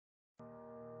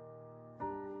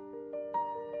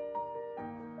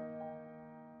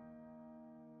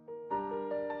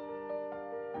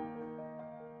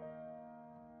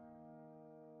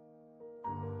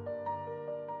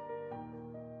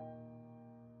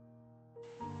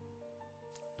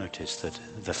notice that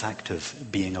the fact of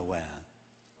being aware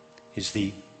is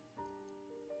the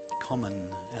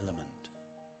common element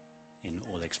in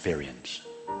all experience,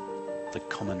 the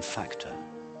common factor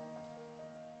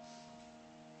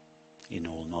in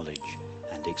all knowledge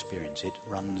and experience. It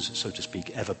runs, so to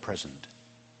speak, ever present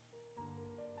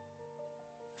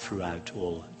throughout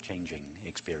all changing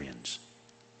experience.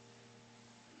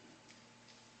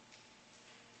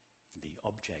 The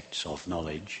objects of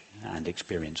knowledge and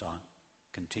experience are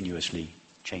continuously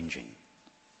changing.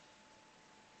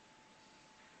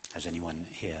 Has anyone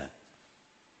here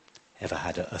ever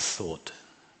had a thought,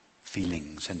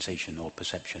 feeling, sensation or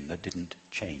perception that didn't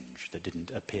change, that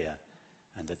didn't appear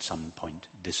and at some point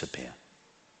disappear?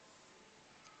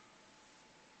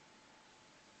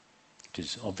 It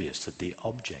is obvious that the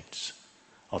objects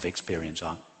of experience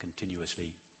are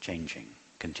continuously changing,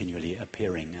 continually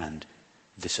appearing and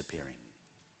disappearing.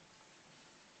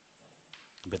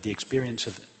 But the experience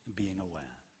of being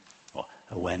aware, or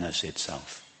awareness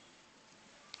itself,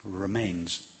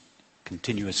 remains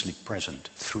continuously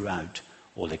present throughout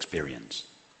all experience.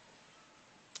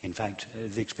 In fact,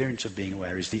 the experience of being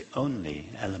aware is the only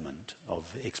element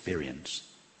of experience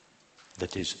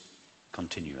that is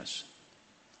continuous,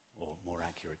 or more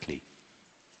accurately,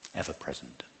 ever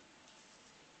present.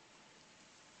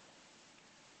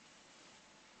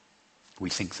 We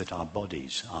think that our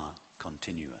bodies are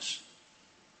continuous.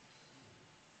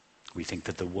 We think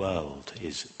that the world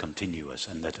is continuous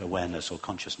and that awareness or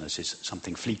consciousness is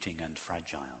something fleeting and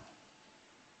fragile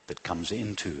that comes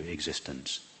into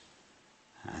existence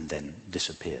and then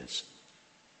disappears.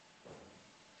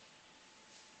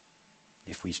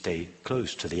 If we stay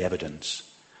close to the evidence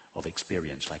of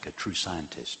experience like a true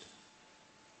scientist,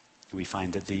 we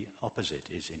find that the opposite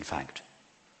is in fact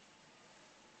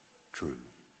true.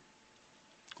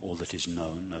 All that is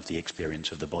known of the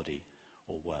experience of the body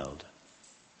or world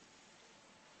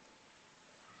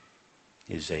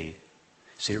is a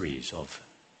series of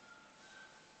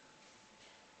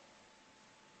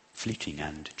fleeting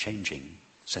and changing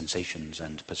sensations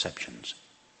and perceptions.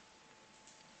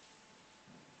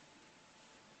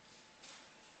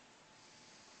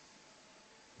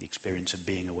 The experience of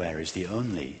being aware is the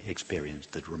only experience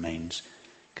that remains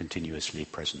continuously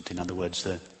present. In other words,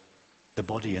 the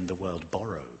body and the world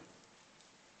borrow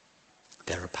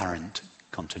their apparent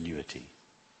continuity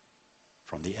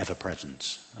from the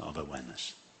ever-presence of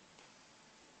awareness.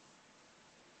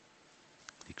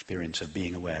 The experience of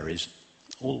being aware is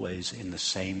always in the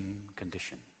same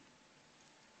condition.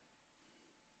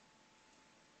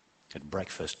 At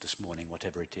breakfast this morning,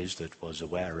 whatever it is that was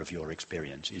aware of your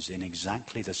experience is in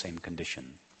exactly the same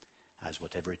condition as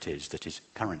whatever it is that is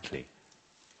currently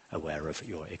aware of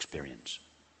your experience.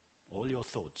 All your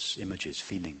thoughts, images,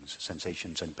 feelings,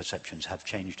 sensations and perceptions have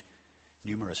changed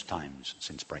numerous times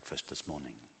since breakfast this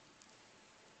morning.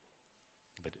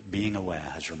 But being aware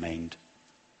has remained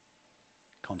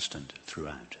constant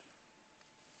throughout.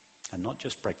 And not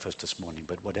just breakfast this morning,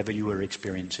 but whatever you were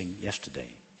experiencing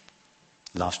yesterday,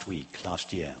 last week,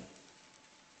 last year,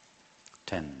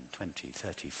 10, 20,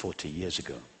 30, 40 years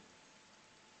ago.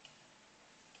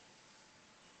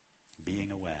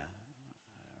 Being aware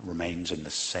remains in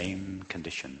the same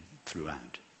condition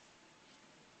throughout.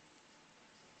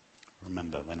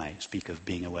 Remember, when I speak of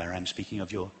being aware, I'm speaking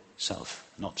of yourself,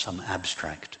 not some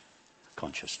abstract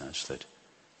consciousness that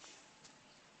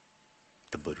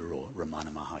the Buddha or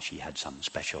Ramana Maharshi had some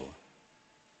special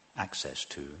access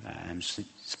to. I'm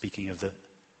speaking of the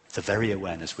very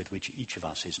awareness with which each of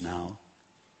us is now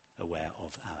aware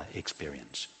of our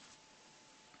experience,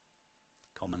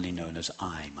 commonly known as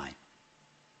I,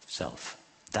 myself.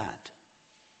 That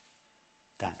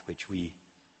which we,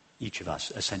 each of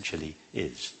us, essentially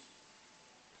is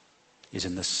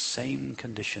in the same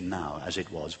condition now as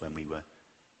it was when we were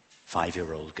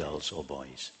 5-year-old girls or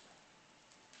boys.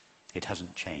 It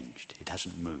hasn't changed, it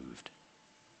hasn't moved,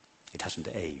 it hasn't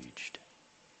aged.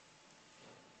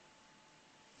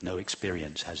 No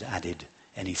experience has added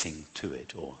anything to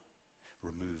it or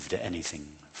removed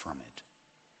anything from it.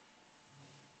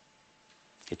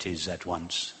 It is at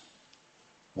once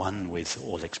one with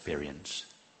all experience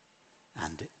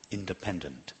and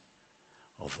independent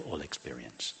of all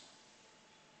experience.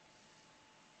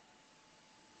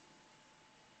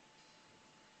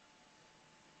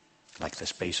 Like the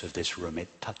space of this room,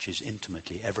 it touches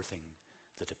intimately everything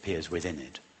that appears within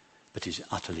it, but is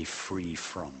utterly free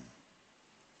from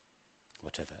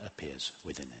whatever appears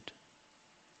within it.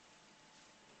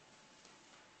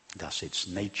 Thus its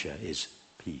nature is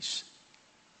peace.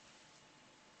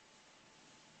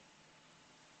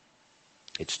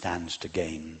 It stands to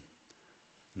gain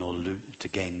to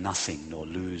gain nothing nor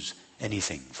lose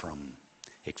anything from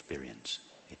experience.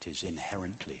 It is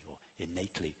inherently or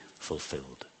innately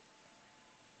fulfilled.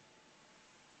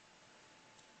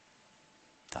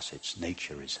 Thus its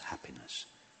nature is happiness.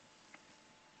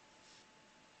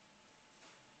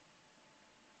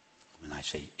 When I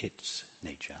say its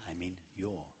nature, I mean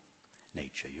your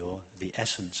nature, the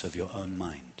essence of your own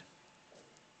mind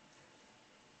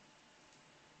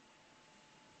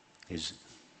is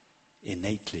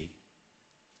innately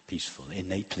peaceful,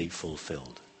 innately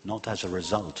fulfilled, not as a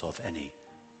result of any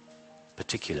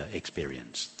particular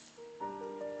experience,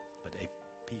 but a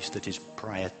peace that is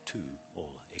prior to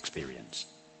all experience.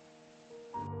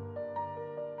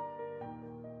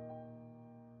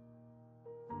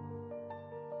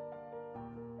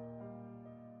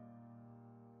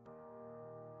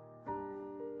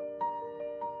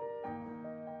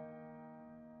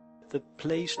 The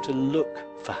place to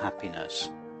look for happiness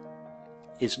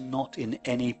is not in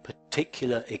any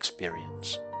particular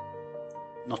experience,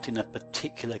 not in a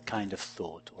particular kind of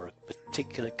thought or a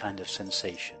particular kind of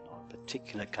sensation or a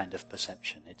particular kind of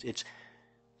perception. It's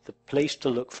the place to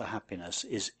look for happiness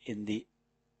is in the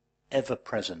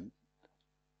ever-present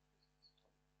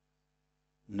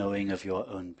knowing of your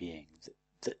own being.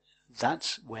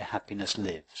 That's where happiness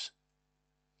lives.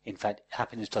 In fact,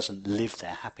 happiness doesn't live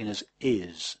there. Happiness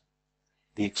is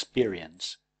the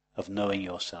experience of knowing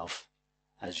yourself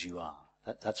as you are.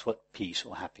 That's what peace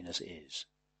or happiness is.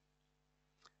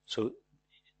 So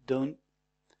don't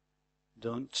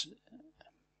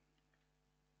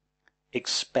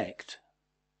expect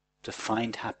to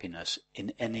find happiness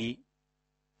in any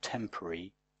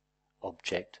temporary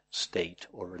object, state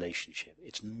or relationship.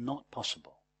 It's not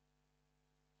possible.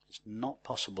 It's not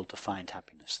possible to find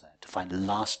happiness there, to find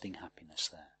lasting happiness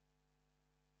there.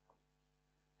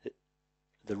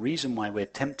 The reason why we're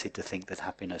tempted to think that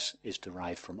happiness is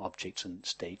derived from objects and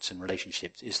states and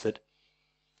relationships is that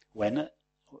when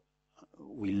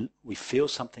we feel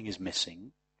something is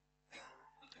missing,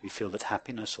 we feel that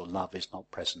happiness or love is not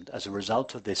present. As a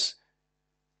result of this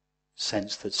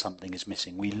sense that something is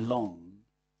missing, we long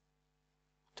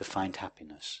to find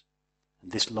happiness.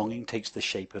 And this longing takes the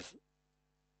shape of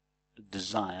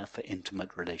desire for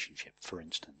intimate relationship, for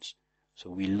instance. So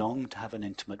we long to have an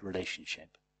intimate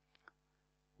relationship.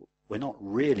 We're not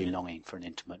really longing for an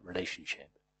intimate relationship.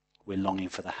 We're longing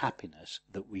for the happiness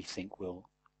that we think will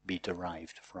be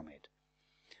derived from it.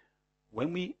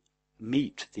 When we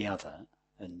meet the other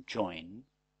and join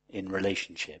in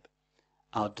relationship,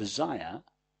 our desire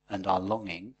and our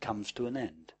longing comes to an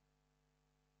end.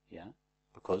 Yeah?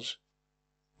 Because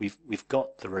we've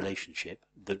got the relationship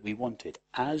that we wanted.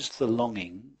 As the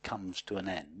longing comes to an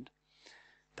end,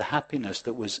 the happiness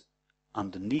that was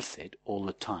underneath it all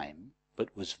the time,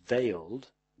 but was veiled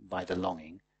by the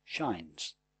longing,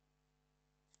 shines.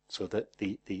 So that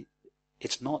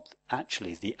it's not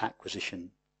actually the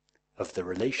acquisition of the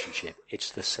relationship, it's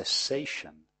the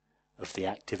cessation of the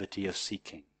activity of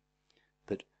seeking.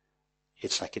 That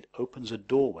it's like it opens a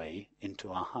doorway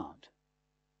into our heart,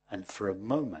 and for a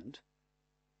moment,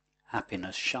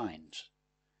 happiness shines.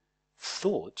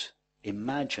 Thought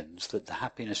imagines that the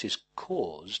happiness is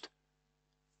caused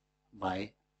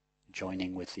by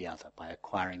joining with the other, by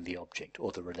acquiring the object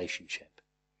or the relationship.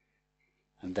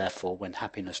 And therefore, when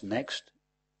happiness next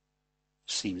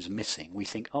seems missing, we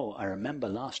think, oh, I remember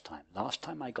last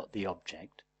time I got the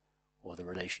object or the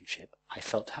relationship, I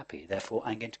felt happy, therefore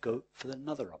I'm going to go for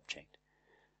another object.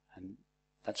 And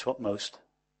that's what most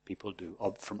people do,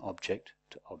 from object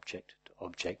to object to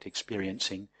object,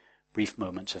 experiencing brief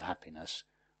moments of happiness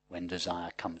when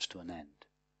desire comes to an end.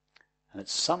 And at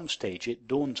some stage it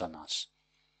dawns on us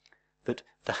that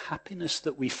the happiness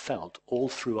that we felt all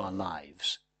through our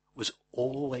lives was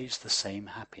always the same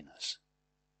happiness.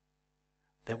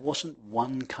 There wasn't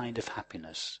one kind of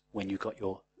happiness when you got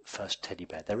your first teddy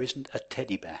bear. There isn't a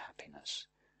teddy bear happiness,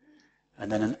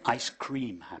 and then an ice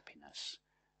cream happiness,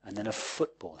 and then a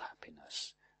football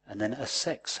happiness, and then a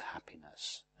sex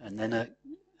happiness, and then a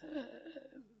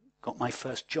got my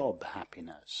first job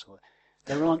happiness.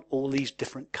 There aren't all these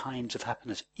different kinds of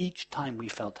happiness. Each time we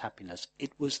felt happiness,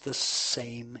 it was the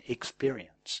same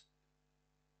experience.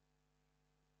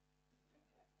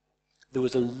 There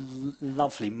was a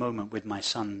lovely moment with my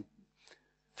son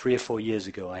 3 or 4 years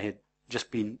ago. I had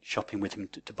just been shopping with him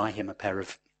to buy him a pair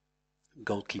of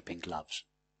goalkeeping gloves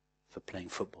for playing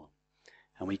football.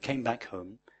 And we came back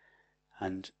home,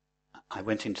 and I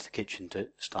went into the kitchen to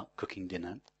start cooking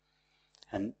dinner,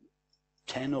 and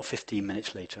 10 or 15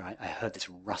 minutes later, I heard this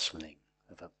rustling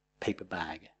of a paper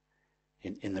bag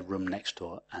in the room next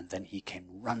door, and then he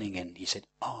came running in. He said,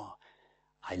 "Oh,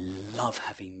 I love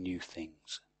having new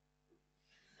things.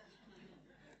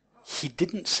 He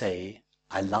didn't say,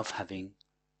 I love having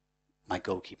my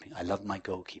goalkeeping. I love my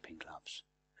goalkeeping gloves.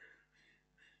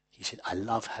 He said, I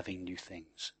love having new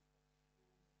things.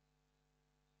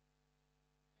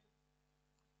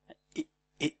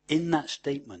 In that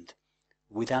statement,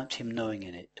 without him knowing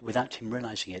it, without him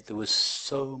realizing it, there was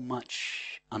so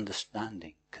much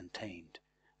understanding contained.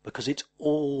 Because it's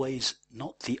always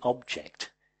not the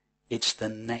object, it's the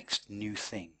next new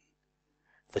thing.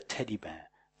 The teddy bear,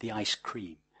 the ice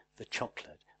cream, the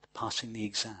chocolate, passing the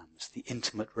exams, the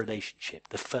intimate relationship,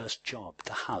 the first job,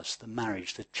 the house, the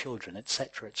marriage, the children,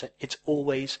 etc., etc.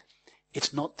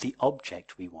 It's not the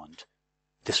object we want,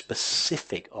 the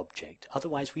specific object.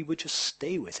 Otherwise we would just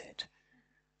stay with it.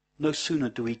 No sooner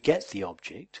do we get the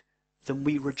object than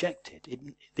we reject it.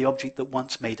 The object that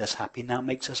once made us happy now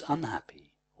makes us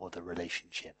unhappy, or the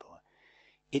relationship.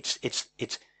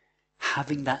 It's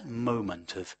having that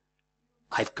moment of,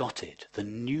 I've got it, the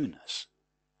newness.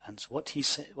 And what he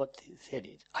said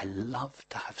is, I love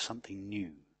to have something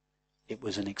new. It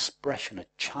was an expression, a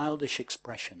childish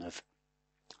expression of,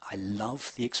 I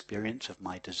love the experience of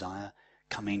my desire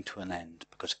coming to an end,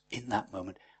 because in that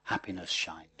moment, happiness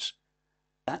shines.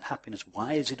 That happiness,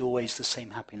 why is it always the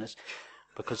same happiness?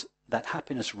 Because that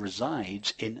happiness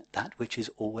resides in that which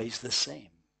is always the same.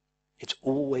 It's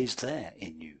always there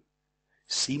in you.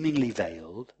 Seemingly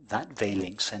veiled, that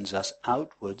veiling sends us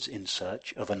outwards in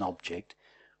search of an object.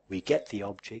 We get the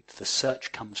object, the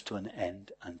search comes to an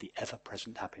end, and the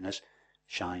ever-present happiness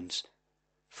shines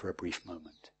for a brief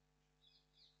moment.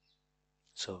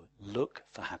 So look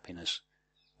for happiness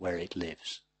where it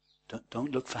lives.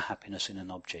 Don't look for happiness in an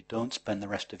object. Don't spend the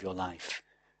rest of your life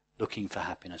looking for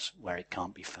happiness where it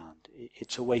can't be found.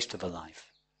 It's a waste of a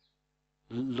life.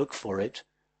 Look for it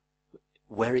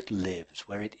where it lives,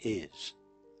 where it is,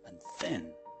 and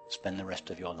then spend the rest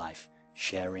of your life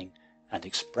sharing and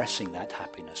expressing that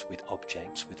happiness with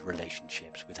objects, with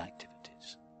relationships, with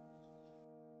activities.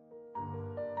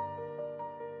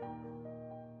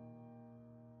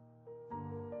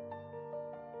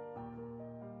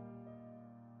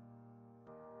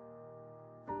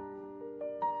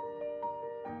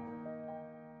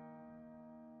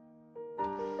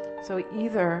 So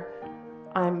either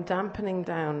I'm dampening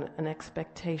down an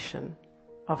expectation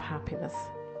of happiness.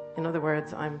 In other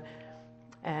words, I'm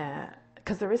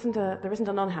because there isn't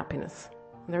an unhappiness,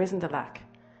 and there isn't a lack,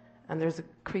 and there's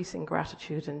increasing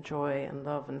gratitude and joy and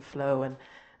love and flow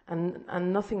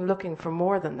and nothing looking for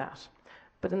more than that.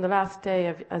 But in the last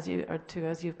day, as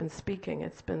you've been speaking,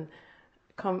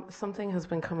 something has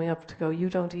been coming up to go. You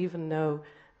don't even know.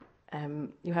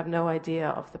 You have no idea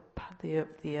of the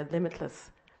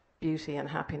limitless beauty and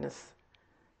happiness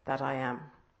that I am,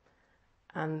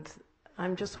 and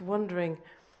I'm just wondering.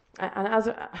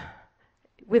 And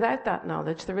without that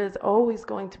knowledge, there is always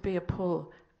going to be a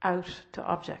pull out to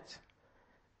object.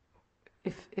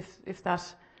 If it's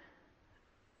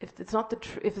not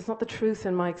the truth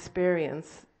in my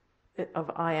experience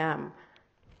of I am,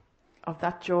 of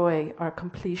that joy or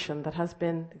completion that has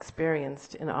been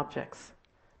experienced in objects.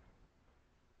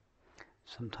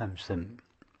 Sometimes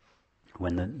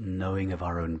when the knowing of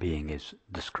our own being is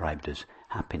described as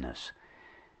happiness,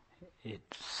 it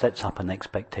sets up an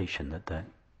expectation that the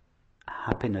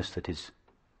happiness that is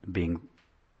being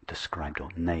described or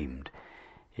named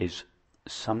is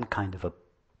some kind of a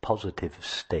positive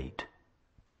state.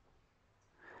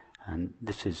 And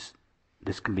this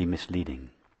can be misleading.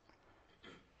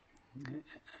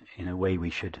 In a way,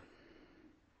 we should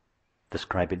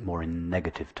describe it more in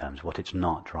negative terms, what it's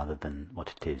not rather than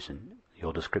what it is. And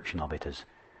your description of it as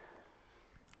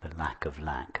the lack of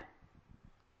lack,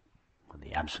 or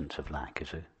the absence of lack,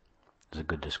 is a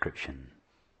good description,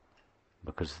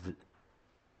 because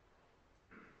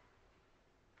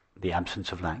the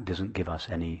absence of lack doesn't give us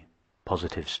any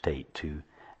positive state to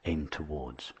aim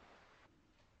towards.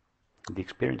 The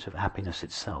experience of happiness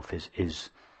itself is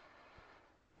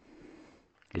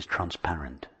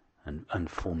transparent and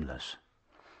formless.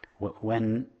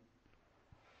 When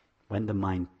the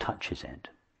mind touches it,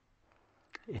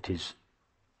 it is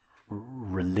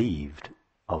relieved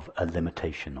of a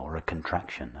limitation or a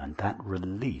contraction, and that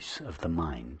release of the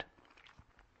mind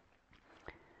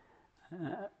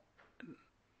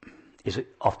is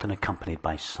often accompanied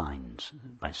by signs,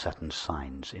 by certain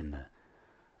signs in the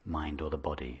mind or the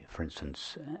body. For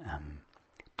instance,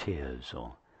 tears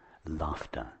or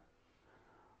laughter,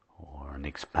 or an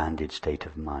expanded state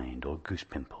of mind, or goose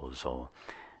pimples, or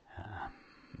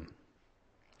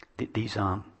these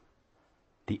are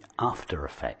the after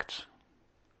effects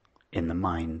in the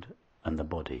mind and the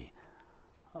body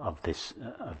of this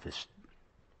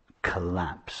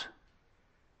collapse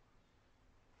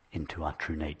into our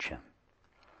true nature.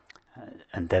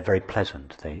 And they're very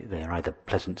pleasant. They are either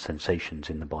pleasant sensations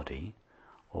in the body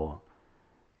or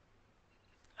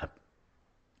an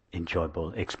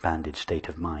enjoyable, expanded state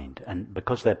of mind. And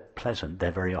because they're pleasant,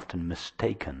 they're very often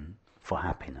mistaken for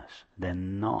happiness. They're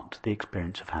not the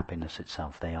experience of happiness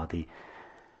itself. They are the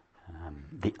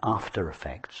after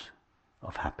effects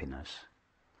of happiness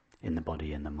in the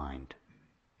body and the mind.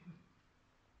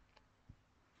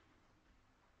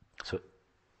 So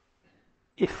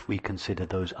if we consider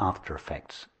those after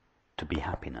effects to be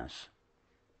happiness,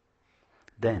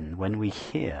 then when we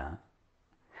hear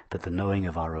that the knowing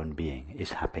of our own being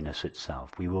is happiness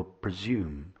itself, we will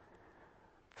presume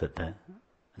that the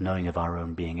knowing of our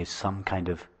own being is some kind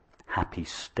of happy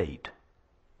state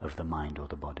of the mind or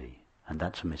the body, and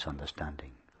that's a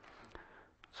misunderstanding.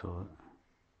 So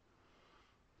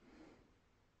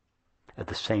at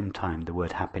the same time, the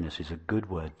word happiness is a good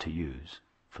word to use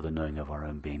for the knowing of our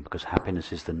own being, because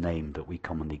happiness is the name that we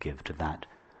commonly give to that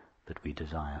we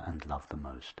desire and love the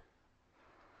most.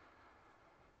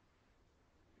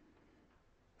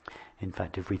 In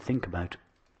fact, if we think about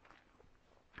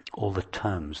all the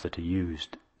terms that are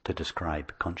used to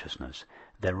describe consciousness,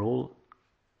 they're all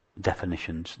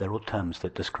definitions, they're all terms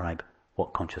that describe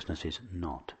what consciousness is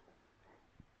not.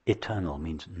 Eternal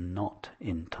means not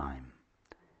in time.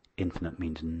 Infinite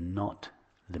means not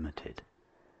limited.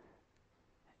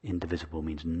 Indivisible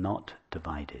means not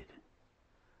divided.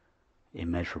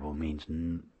 Immeasurable means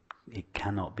it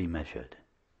cannot be measured.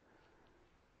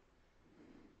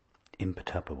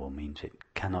 Imperturbable means it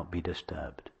cannot be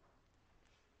disturbed.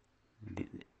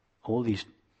 All these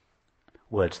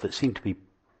words that seem to be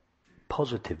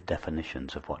positive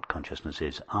definitions of what consciousness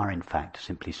is are in fact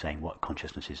simply saying what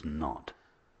consciousness is not.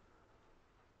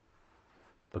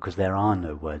 Because there are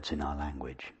no words in our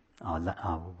language.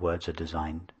 Our words are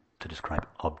designed to describe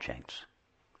objects.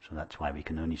 So that's why we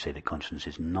can only say that consciousness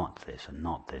is not this and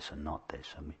not this and not this.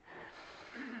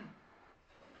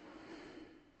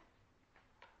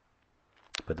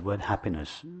 But the word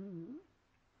happiness,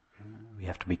 we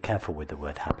have to be careful with the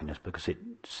word happiness because it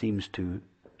seems to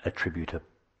attribute a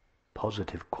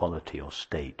positive quality or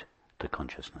state to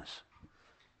consciousness.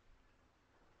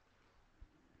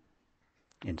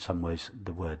 In some ways,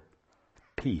 the word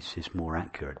peace is more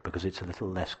accurate because it's a little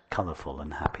less colourful than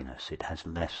happiness. It has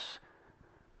less.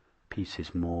 Peace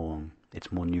is more.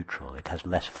 It's more neutral. It has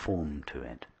less form to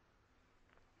it.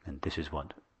 And this is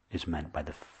what is meant by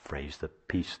the phrase, the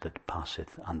peace that passeth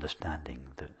understanding.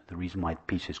 The reason why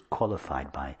peace is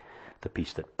qualified by the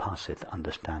peace that passeth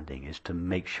understanding is to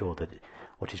make sure that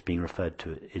what is being referred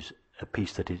to is a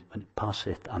peace that is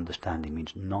passeth understanding,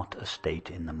 means not a state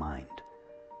in the mind,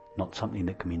 not something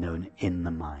that can be known in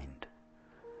the mind.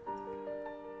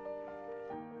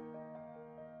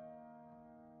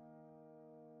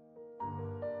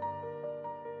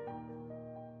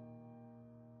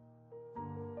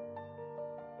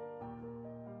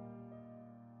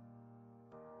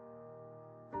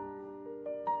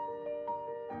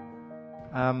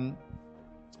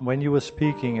 When you were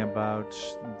speaking about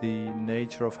the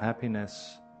nature of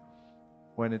happiness,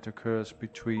 when it occurs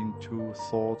between two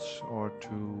thoughts or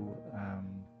two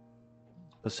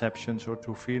perceptions or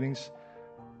two feelings,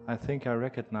 I think I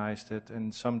recognized it,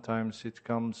 and sometimes it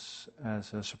comes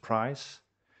as a surprise.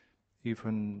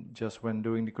 Even just when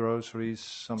doing the groceries,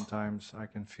 sometimes I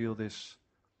can feel this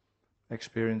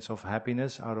experience of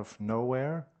happiness out of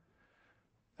nowhere.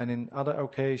 And in other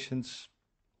occasions,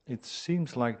 it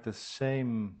seems like the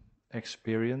same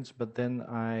experience, but then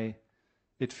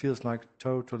it feels like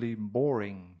totally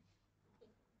boring.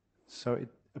 So it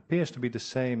appears to be the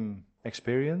same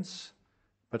experience,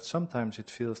 but sometimes it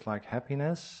feels like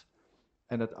happiness,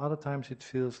 and at other times it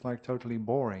feels like totally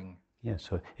boring. Yeah,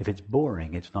 so if it's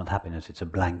boring, it's not happiness, it's a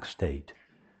blank state.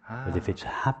 But if it's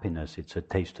happiness, it's a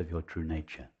taste of your true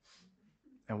nature.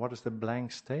 And what is the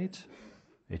blank state?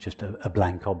 It's just a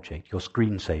blank object, your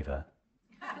screensaver.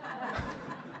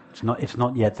 It's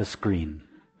not yet the screen.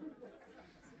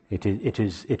 It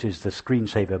is the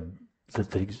screensaver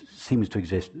that seems to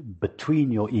exist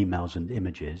between your emails and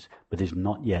images, but is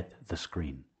not yet the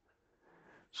screen.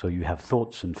 So you have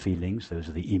thoughts and feelings, those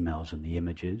are the emails and the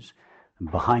images,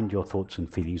 and behind your thoughts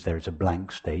and feelings there is a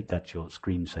blank state, that's your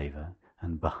screensaver,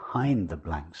 and behind the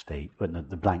blank state, but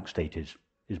the blank state is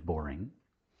boring,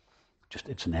 just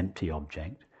it's an empty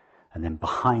object, and then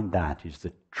behind that is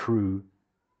the true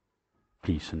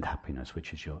peace and happiness,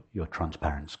 which is your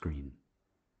transparent screen.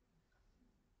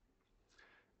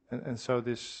 And so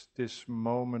this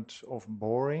moment of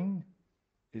boring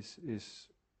is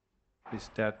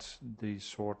that the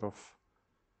sort of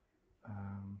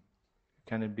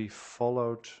can it be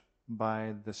followed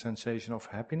by the sensation of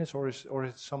happiness, or is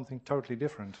it something totally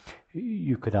different?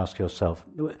 You could ask yourself,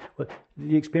 well,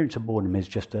 the experience of boredom is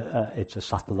just it's a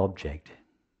subtle object.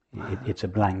 It's a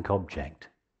blank object.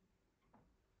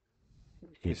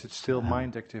 Is it still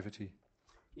mind activity?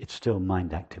 It's still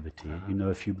mind activity. You know,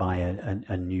 if you buy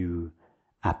a new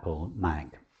Apple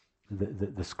Mac,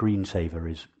 the screensaver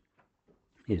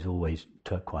is always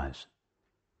turquoise.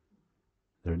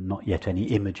 There are not yet any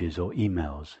images or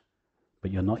emails, but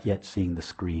you're not yet seeing the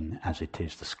screen as it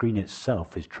is. The screen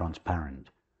itself is transparent,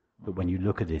 but when you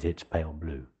look at it, it's pale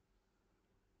blue.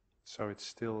 So it's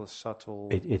still a subtle...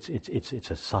 It's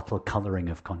a subtle colouring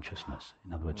of consciousness.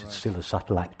 In other words, It's still a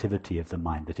subtle activity of the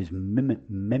mind that is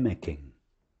mimicking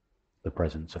the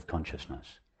presence of consciousness,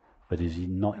 but is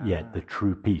not yet the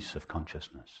true piece of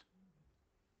consciousness.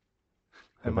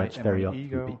 And my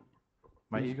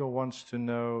ego wants to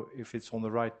know if it's on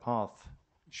the right path.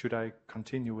 Should I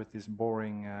continue with this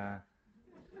boring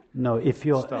No, if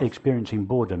you're stuff? Experiencing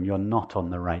boredom, you're not on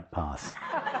the right path.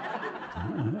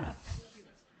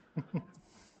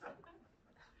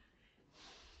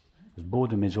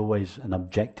 Boredom is always an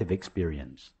objective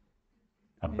experience,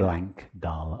 a blank,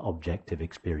 dull, objective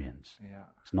experience. Yeah.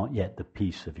 It's not yet the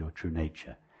piece of your true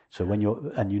nature. So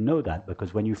and you know that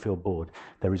because when you feel bored,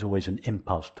 there is always an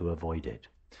impulse to avoid it.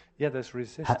 Yeah, there's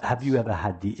resistance. Have you ever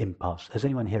had the impulse? Has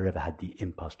anyone here ever had the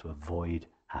impulse to avoid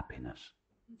happiness?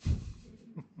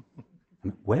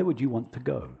 Where would you want to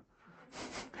go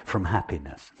from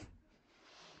happiness?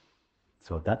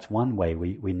 So that's one way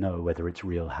we know whether it's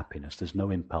real happiness. There's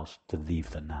no impulse to leave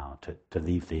the now, to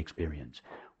leave the experience.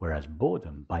 Whereas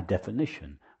boredom, by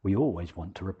definition, we always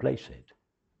want to replace it.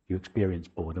 You experience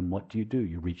boredom, what do?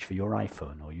 You reach for your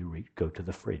iPhone, or you go to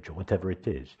the fridge, or whatever it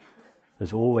is.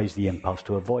 There's always the impulse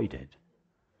to avoid it.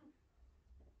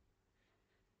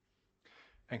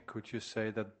 And could you say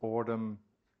that boredom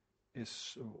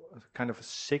is kind of a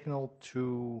signal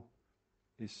to...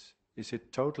 Is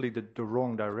it totally the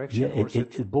wrong direction?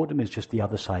 Yeah, boredom is just the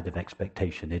other side of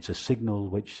expectation. It's a signal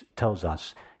which tells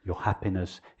us your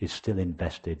happiness is still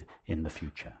invested in the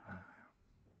future.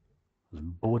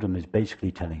 Boredom is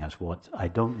basically telling us I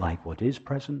don't like what is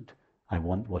present, I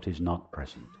want what is not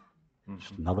present.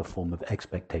 It's another form of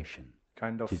expectation.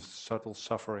 Kind of subtle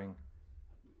suffering.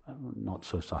 Not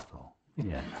so subtle,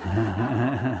 yeah.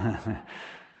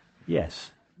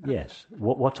 Yes.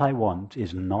 What I want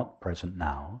is not present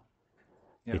now.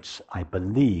 Yeah. I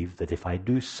believe that if I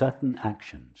do certain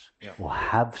actions or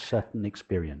have certain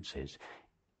experiences,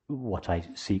 what I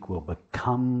seek will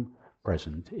become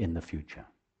present in the future.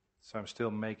 So I'm still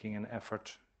making an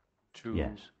effort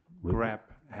to grab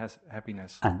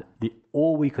happiness. And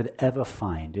all we could ever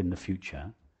find in the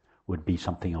future would be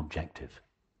something objective.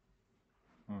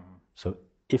 Mm-hmm. So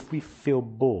if we feel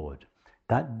bored,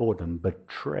 that boredom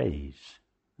betrays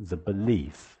the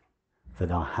belief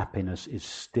that our happiness is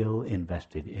still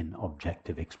invested in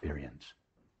objective experience.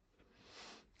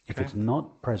 If it's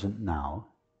not present now,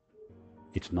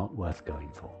 it's not worth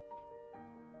going for.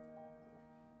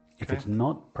 If it's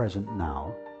not present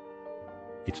now,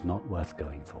 it's not worth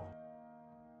going for.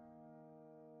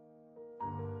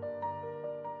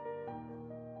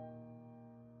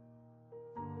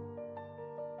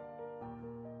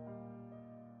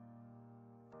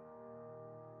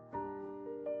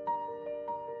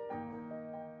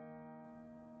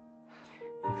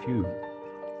 If you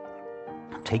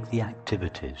take the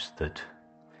activities that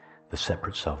the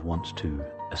separate self wants to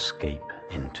escape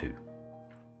into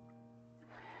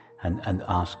and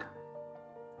ask,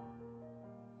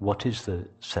 what is the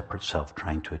separate self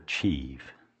trying to achieve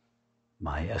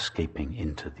by escaping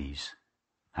into these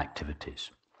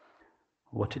activities?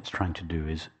 What it's trying to do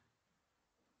is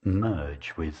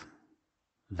merge with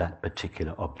that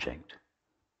particular object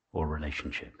or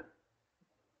relationship.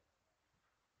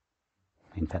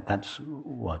 In fact, that's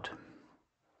what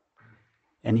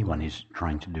anyone is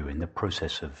trying to do in the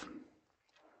process of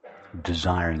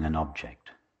desiring an object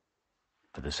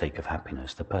for the sake of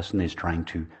happiness. The person is trying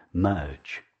to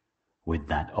merge with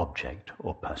that object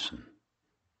or person.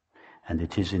 And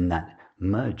it is in that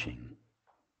merging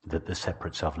that the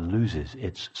separate self loses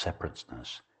its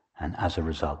separateness and as a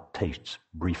result tastes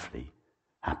briefly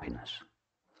happiness.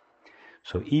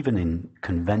 So even in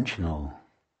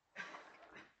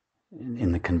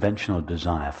the conventional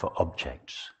desire for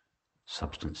objects,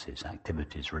 substances,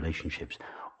 activities, relationships,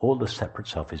 all the separate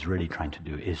self is really trying to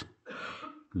do is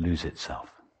lose itself.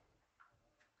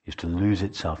 Is to lose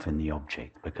itself in the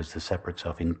object, because the separate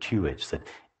self intuits that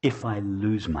if I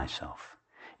lose myself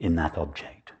in that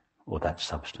object or that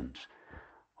substance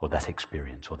or that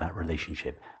experience or that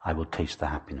relationship, I will taste the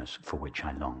happiness for which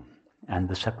I long. And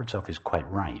the separate self is quite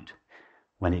right.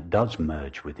 When it does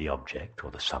merge with the object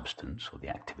or the substance or the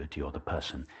activity or the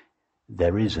person,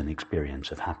 there is an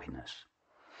experience of happiness.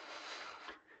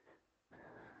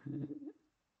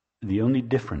 The only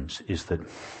difference is that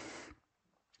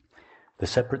the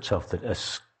separate self that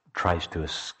tries to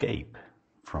escape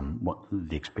from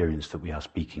the experience that we are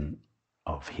speaking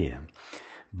of here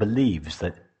believes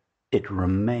that it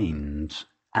remains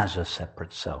as a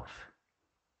separate self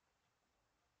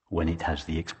when it has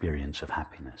the experience of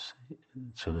happiness.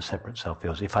 So the separate self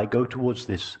feels, if I go towards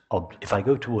this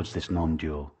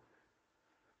non-dual,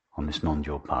 on this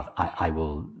non-dual path, I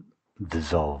will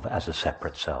dissolve as a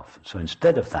separate self. So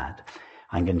instead of that,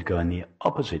 I'm going to go in the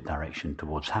opposite direction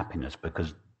towards happiness,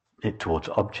 towards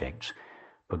objects,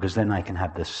 because then I can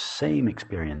have the same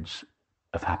experience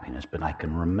of happiness, but I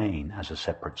can remain as a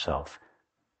separate self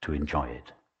to enjoy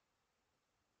it.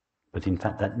 But in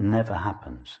fact, that never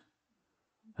happens.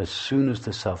 As soon as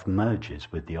the self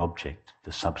merges with the object,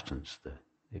 the substance, the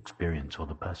experience or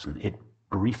the person, it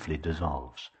briefly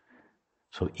dissolves.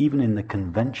 So even in the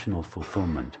conventional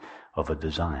fulfillment of a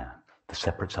desire, the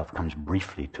separate self comes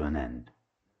briefly to an end,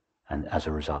 and as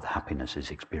a result, happiness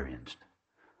is experienced.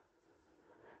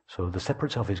 So the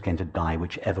separate self is going to die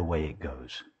whichever way it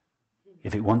goes.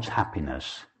 If it wants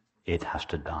happiness, it has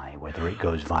to die, whether it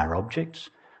goes via objects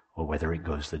or whether it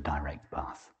goes the direct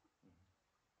path.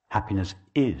 Happiness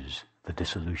is the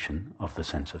dissolution of the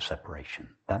sense of separation.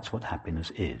 That's what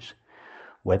happiness is.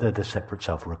 Whether the separate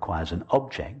self requires an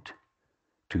object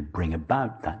to bring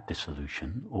about that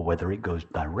dissolution, or whether it goes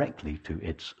directly to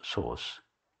its source.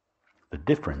 The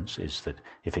difference is that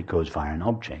if it goes via an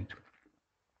object,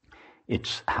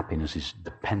 its happiness is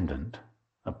dependent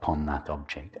upon that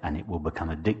object, and it will become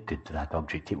addicted to that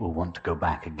object. It will want to go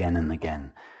back again and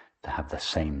again to have the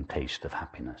same taste of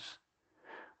happiness.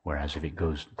 Whereas if it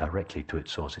goes directly to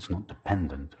its source, it's not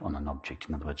dependent on an object.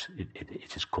 In other words,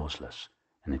 it is causeless,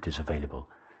 and it is available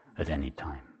at any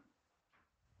time.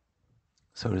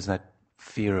 So is that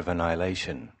fear of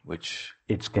annihilation, which...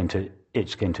 It's going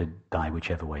to die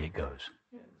whichever way it goes.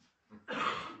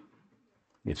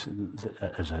 It's,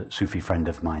 as a Sufi friend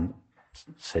of mine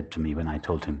said to me when I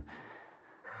told him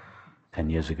 10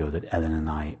 years ago that Ellen and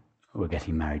I were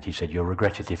getting married, he said, "You'll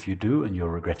regret it if you do, and you'll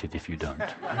regret it if you don't."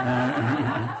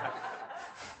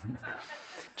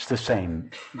 It's the same.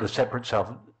 The separate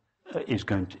self is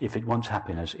going to, if it wants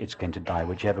happiness, it's going to die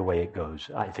whichever way it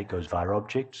goes. If it goes via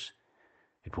objects,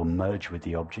 it will merge with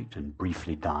the object and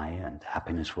briefly die, and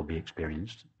happiness will be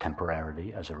experienced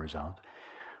temporarily as a result.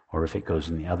 Or if it goes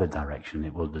in the other direction,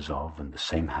 it will dissolve and the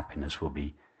same happiness will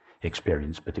be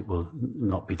experienced, but it will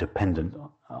not be dependent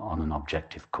on an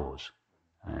objective cause.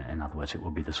 In other words, it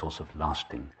will be the source of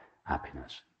lasting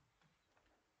happiness.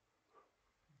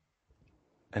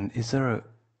 And is there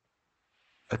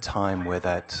a time where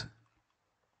that,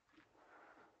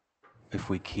 if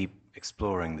we keep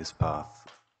exploring this path,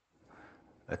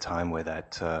 a time where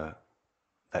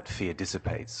that fear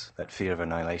dissipates, that fear of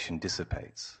annihilation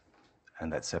dissipates,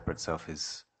 and that separate self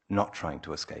is not trying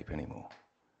to escape anymore?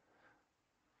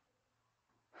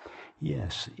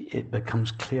 Yes, it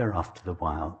becomes clear after a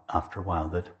while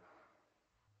that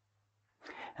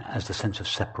as the sense of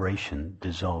separation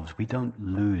dissolves, we don't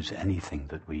lose anything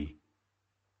that we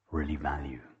really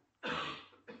value.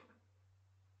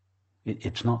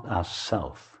 It's not our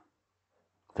self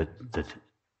that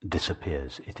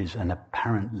disappears. It is an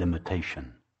apparent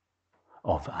limitation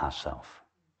of our self.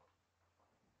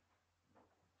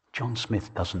 John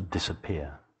Smith doesn't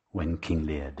disappear when King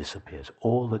Lear disappears.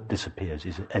 All that disappears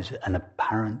is an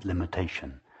apparent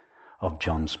limitation of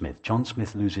John Smith. John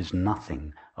Smith loses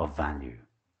nothing of value.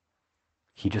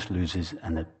 He just loses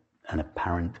an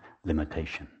apparent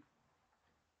limitation.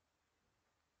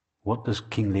 What does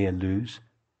King Lear lose?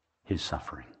 His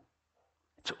suffering.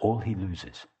 It's all he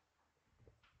loses.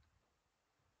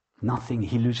 Nothing,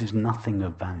 he loses nothing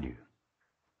of value.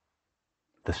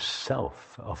 The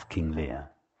self of King Lear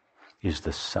is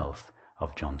the self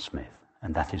of John Smith,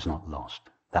 and that is not lost.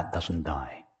 That doesn't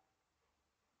die.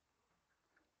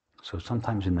 So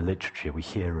sometimes in the literature we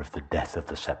hear of the death of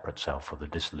the separate self or the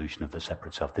dissolution of the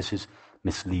separate self. This is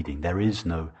misleading. There is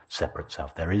no separate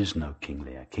self. There is no King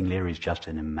Lear. King Lear is just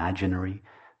an imaginary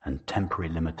and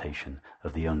temporary limitation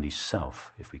of the only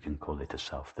self, if we can call it a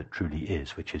self, that truly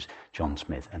is, which is John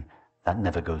Smith, and that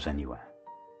never goes anywhere.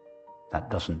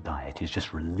 That doesn't die. It is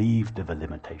just relieved of a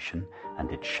limitation,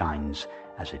 and it shines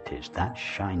as it is. That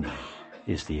shining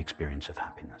is the experience of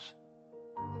happiness.